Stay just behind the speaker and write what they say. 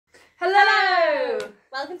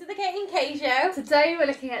Welcome to the Kate and Kay Show. Today we're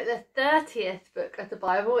looking at the 30th book of the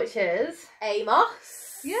Bible, which is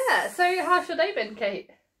Amos. Yeah, so how's your day been,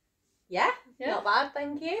 Kate? Yeah, not bad,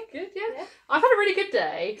 thank you. Good, yeah. I've had a really good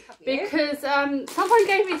day because someone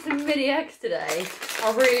gave me some mini eggs today.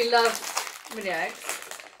 I really love mini eggs.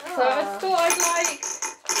 Oh. So I thought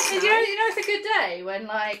I'd you know it's a good day when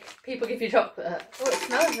people give you chocolate.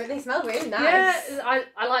 Oh, they smell really nice. Yeah,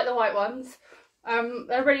 I like the white ones.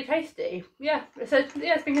 They're really tasty. Yeah, so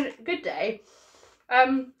it's been a good day.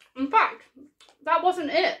 In fact, that wasn't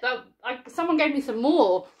it. Someone gave me some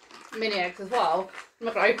more mini eggs as well. I'm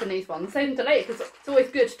not going to open these ones. Save them to later because it's always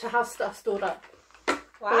good to have stuff stored up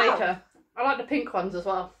for later. I like the pink ones as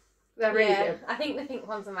well. They're really good. I think the pink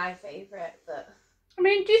ones are my favourite, but... I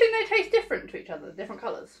mean, do you think they taste different to each other, different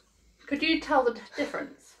colours? Could you tell the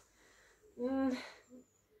difference?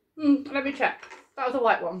 Let me check. That was a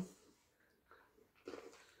white one.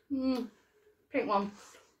 Pink one.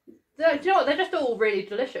 Do you know what? They're just all really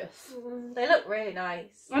delicious. They look really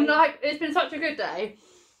nice. And it's been such a good day.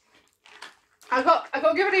 I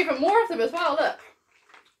got given even more of them as well. Look,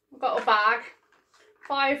 I've got a bag,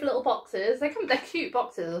 5 little boxes. They're cute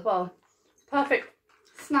boxes as well. Perfect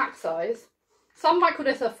snack size. Some might call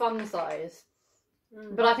this a fun size,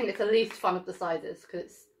 but I think it's the least fun of the sizes because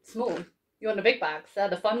it's small. You want the big bags? They're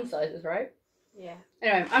the fun sizes, right? Yeah.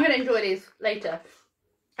 Anyway, I'm going to enjoy these later.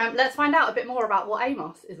 Let's find out a bit more about what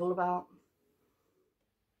Amos is all about.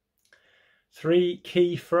 3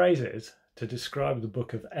 key phrases to describe the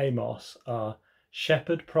book of Amos are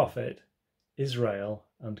shepherd prophet, Israel,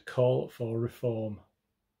 and call for reform.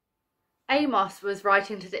 Amos was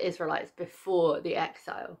writing to the Israelites before the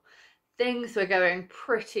exile. Things were going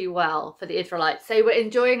pretty well for the Israelites. They were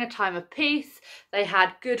enjoying a time of peace. They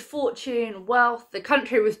had good fortune, wealth. The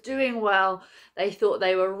country was doing well. They thought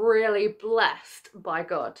they were really blessed by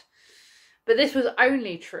God. But this was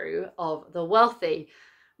only true of the wealthy.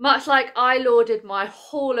 Much like I lauded my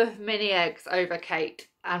haul of mini eggs over Kate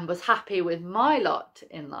and was happy with my lot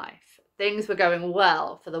in life. Things were going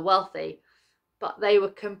well for the wealthy, but they were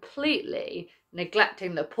completely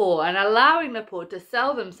neglecting the poor and allowing the poor to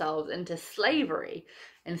sell themselves into slavery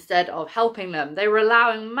instead of helping them. They were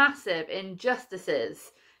allowing massive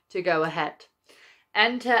injustices to go ahead.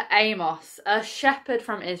 Enter Amos, a shepherd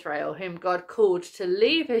from Israel whom God called to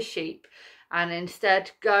leave his sheep and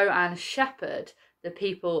instead go and shepherd the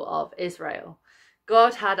people of Israel.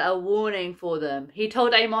 God had a warning for them. He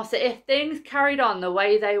told Amos that if things carried on the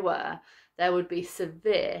way they were, there would be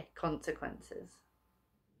severe consequences.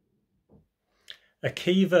 A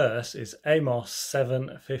key verse is Amos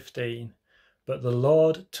 7:15. But the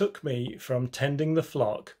Lord took me from tending the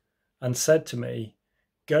flock and said to me,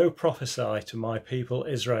 go prophesy to my people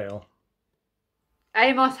Israel.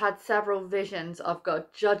 Amos had several visions of God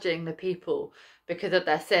judging the people because of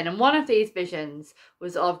their sin. And one of these visions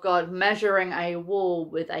was of God measuring a wall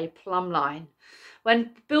with a plumb line.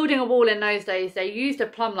 When building a wall in those days, they used a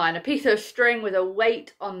plumb line, a piece of string with a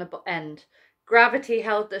weight on the end. Gravity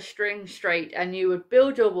held the string straight and you would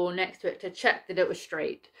build your wall next to it to check that it was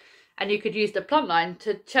straight. And you could use the plumb line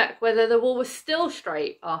to check whether the wall was still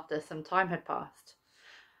straight after some time had passed.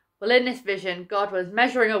 Well, in this vision, God was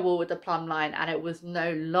measuring a wall with the plumb line and it was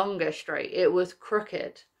no longer straight. It was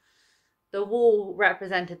crooked. The wall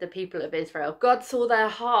represented the people of Israel. God saw their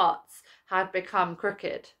hearts had become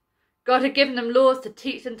crooked. God had given them laws to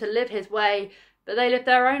teach them to live his way, but they lived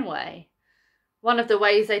their own way. One of the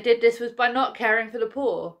ways they did this was by not caring for the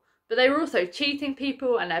poor, but they were also cheating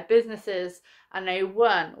people and their businesses, and they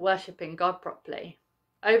weren't worshipping God properly.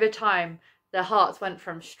 Over time, their hearts went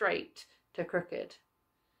from straight to crooked.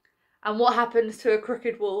 And what happens to a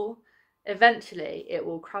crooked wall? Eventually, it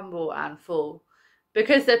will crumble and fall.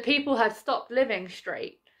 Because the people had stopped living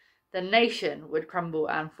straight, the nation would crumble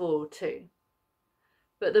and fall too.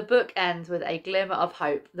 But the book ends with a glimmer of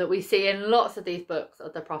hope that we see in lots of these books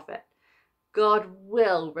of the prophet. God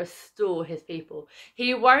will restore his people.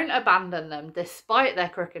 He won't abandon them despite their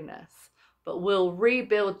crookedness, but will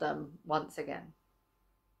rebuild them once again.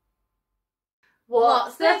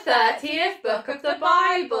 What's the 30th book of the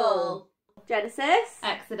Bible? Genesis,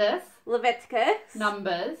 Exodus, Leviticus,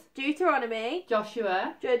 Numbers, Deuteronomy,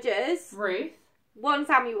 Joshua, Judges, Ruth, 1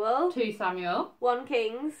 Samuel, 2 Samuel, 1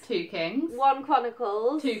 Kings, 2 Kings, 1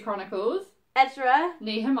 Chronicles, 2 Chronicles, Ezra,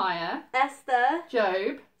 Nehemiah, Esther,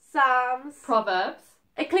 Job, Psalms, Proverbs,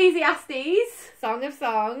 Ecclesiastes, Song of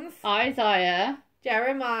Songs, Isaiah,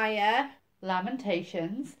 Jeremiah,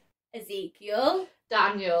 Lamentations, Ezekiel,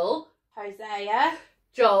 Daniel, Hosea,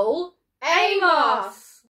 Joel, Amos.